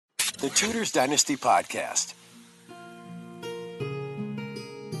The Tudors Dynasty Podcast.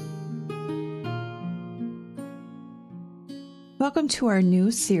 Welcome to our new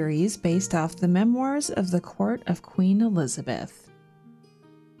series based off the memoirs of the court of Queen Elizabeth.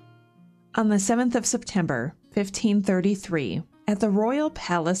 On the 7th of September, 1533, at the Royal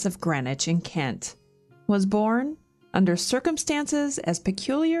Palace of Greenwich in Kent, was born, under circumstances as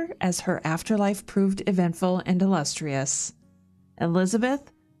peculiar as her afterlife proved eventful and illustrious,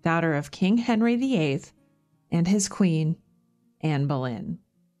 Elizabeth, daughter of King Henry VIII and his queen, Anne Boleyn.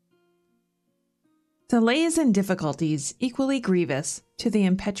 Delays and difficulties equally grievous to the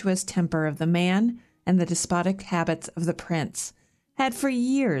impetuous temper of the man and the despotic habits of the prince had for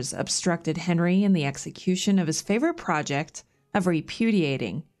years obstructed Henry in the execution of his favorite project of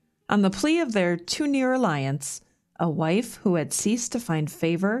repudiating, on the plea of their too near alliance, a wife who had ceased to find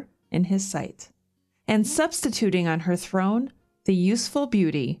favor in his sight, and substituting on her throne the useful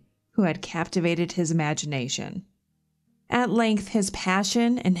beauty who had captivated his imagination. At length his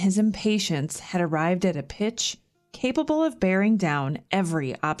passion and his impatience had arrived at a pitch capable of bearing down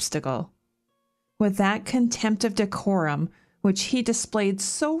every obstacle. With that contempt of decorum which he displayed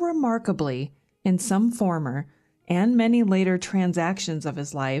so remarkably in some former and many later transactions of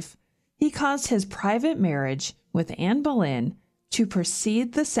his life, he caused his private marriage with Anne Boleyn to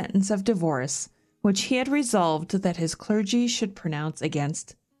precede the sentence of divorce which he had resolved that his clergy should pronounce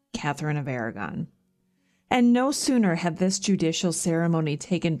against Catherine of Aragon. And no sooner had this judicial ceremony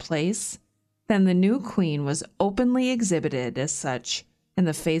taken place than the new queen was openly exhibited as such in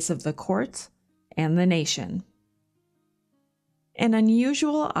the face of the court and the nation. An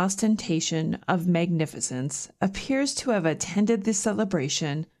unusual ostentation of magnificence appears to have attended the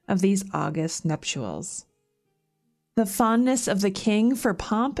celebration of these august nuptials. The fondness of the king for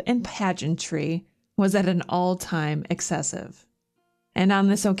pomp and pageantry was at an all-time excessive, and on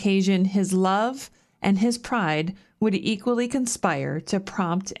this occasion his love and his pride would equally conspire to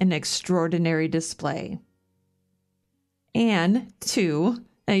prompt an extraordinary display. Anne, too,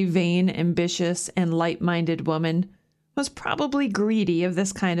 a vain, ambitious, and light-minded woman, was probably greedy of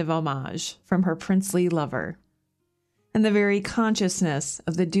this kind of homage from her princely lover, and the very consciousness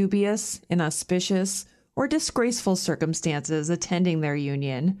of the dubious, inauspicious, or disgraceful circumstances attending their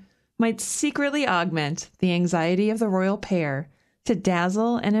union might secretly augment the anxiety of the royal pair to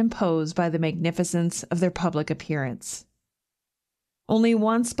dazzle and impose by the magnificence of their public appearance. Only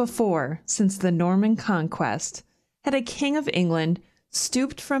once before, since the Norman conquest, had a king of England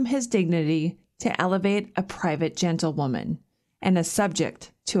stooped from his dignity to elevate a private gentlewoman, and a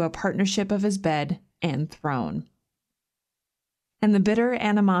subject to a partnership of his bed and throne. And the bitter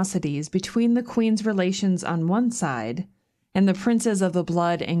animosities between the queen's relations on one side, and the princes of the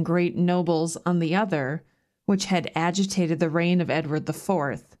blood and great nobles on the other, which had agitated the reign of Edward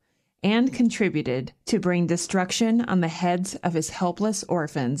IV, and contributed to bring destruction on the heads of his helpless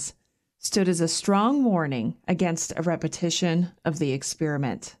orphans, stood as a strong warning against a repetition of the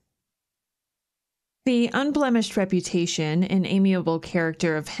experiment. The unblemished reputation and amiable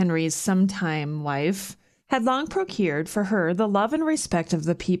character of Henry's sometime wife had long procured for her the love and respect of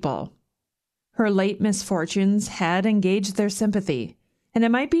the people. Her late misfortunes had engaged their sympathy, and it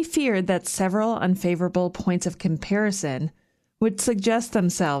might be feared that several unfavorable points of comparison would suggest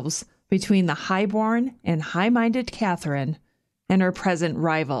themselves between the high-born and high-minded Catherine and her present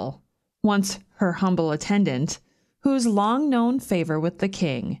rival, once her humble attendant, whose long-known favor with the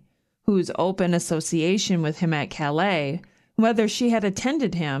king, whose open association with him at Calais, whether she had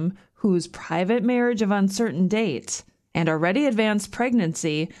attended him, whose private marriage of uncertain date and already advanced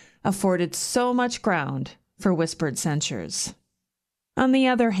pregnancy afforded so much ground for whispered censures. On the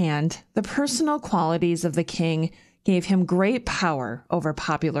other hand, the personal qualities of the king gave him great power over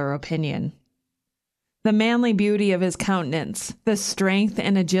popular opinion. The manly beauty of his countenance, the strength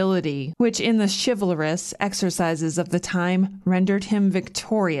and agility which in the chivalrous exercises of the time rendered him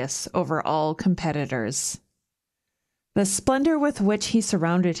victorious over all competitors. The splendor with which he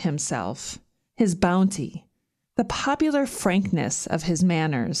surrounded himself, his bounty, the popular frankness of his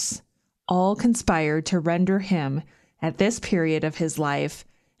manners, all conspired to render him, at this period of his life,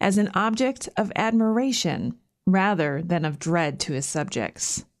 as an object of admiration rather than of dread to his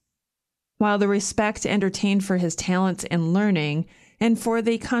subjects. While the respect entertained for his talents and learning, and for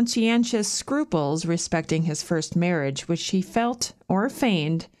the conscientious scruples respecting his first marriage which he felt or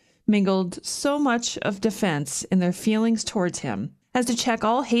feigned, mingled so much of defense in their feelings towards him as to check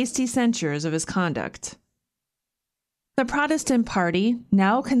all hasty censures of his conduct. The Protestant party,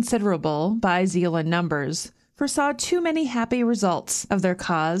 now considerable by zeal and numbers, foresaw too many happy results of their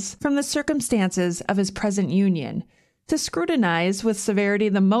cause from the circumstances of his present union to scrutinize with severity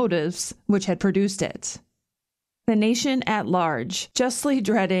the motives which had produced it. The nation at large, justly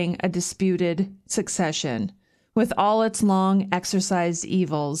dreading a disputed succession, with all its long exercised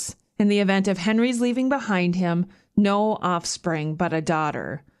evils, in the event of Henry's leaving behind him no offspring but a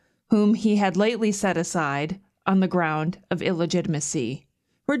daughter, whom he had lately set aside on the ground of illegitimacy,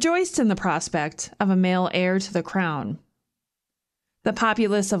 rejoiced in the prospect of a male heir to the crown. The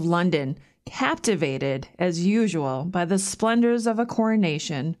populace of London, captivated as usual by the splendors of a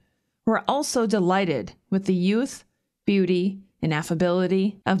coronation, were also delighted with the youth, beauty, and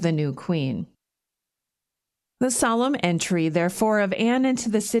affability of the new queen. The solemn entry, therefore, of Anne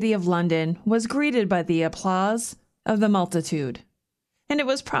into the city of London was greeted by the applause of the multitude, and it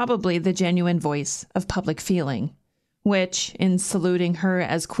was probably the genuine voice of public feeling, which, in saluting her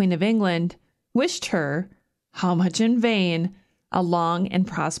as Queen of England, wished her, how much in vain, a long and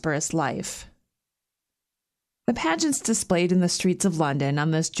prosperous life. The pageants displayed in the streets of London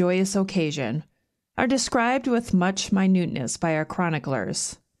on this joyous occasion are described with much minuteness by our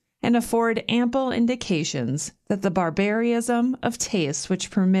chroniclers, and afford ample indications that the barbarism of taste which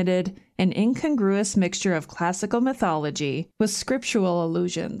permitted an incongruous mixture of classical mythology with scriptural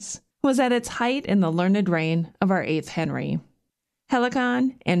allusions was at its height in the learned reign of our 8th Henry.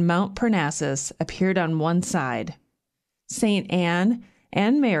 Helicon and Mount Parnassus appeared on one side. St. Anne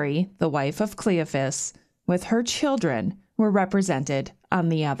and Mary, the wife of Cleophas, with her children, were represented on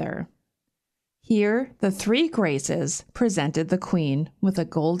the other. Here the three Graces presented the Queen with a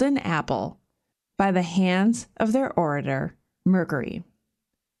golden apple by the hands of their orator, Mercury.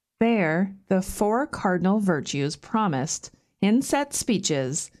 There the 4 cardinal virtues promised, in set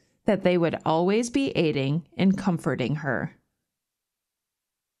speeches, that they would always be aiding and comforting her.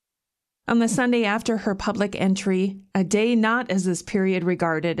 On the Sunday after her public entry, a day not as this period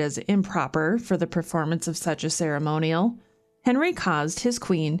regarded as improper for the performance of such a ceremonial, Henry caused his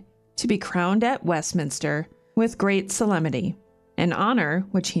queen to be crowned at Westminster with great solemnity, an honor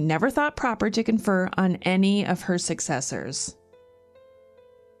which he never thought proper to confer on any of her successors.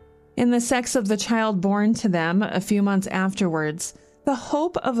 In the sex of the child born to them a few months afterwards, the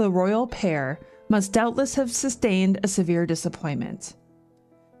hope of the royal pair must doubtless have sustained a severe disappointment.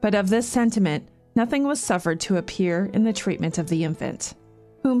 But of this sentiment, nothing was suffered to appear in the treatment of the infant,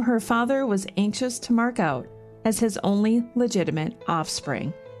 whom her father was anxious to mark out as his only legitimate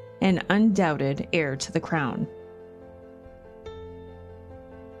offspring and undoubted heir to the crown.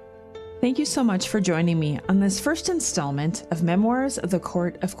 Thank you so much for joining me on this first installment of Memoirs of the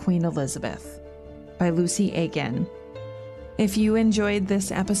Court of Queen Elizabeth by Lucy Aikin. If you enjoyed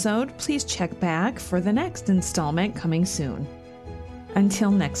this episode, please check back for the next installment coming soon.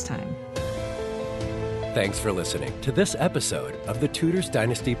 Until next time. Thanks for listening to this episode of the Tudors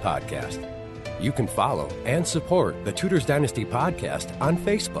Dynasty Podcast. You can follow and support the Tudors Dynasty Podcast on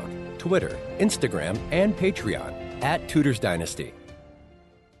Facebook, Twitter, Instagram, and Patreon @Tudors Dynasty.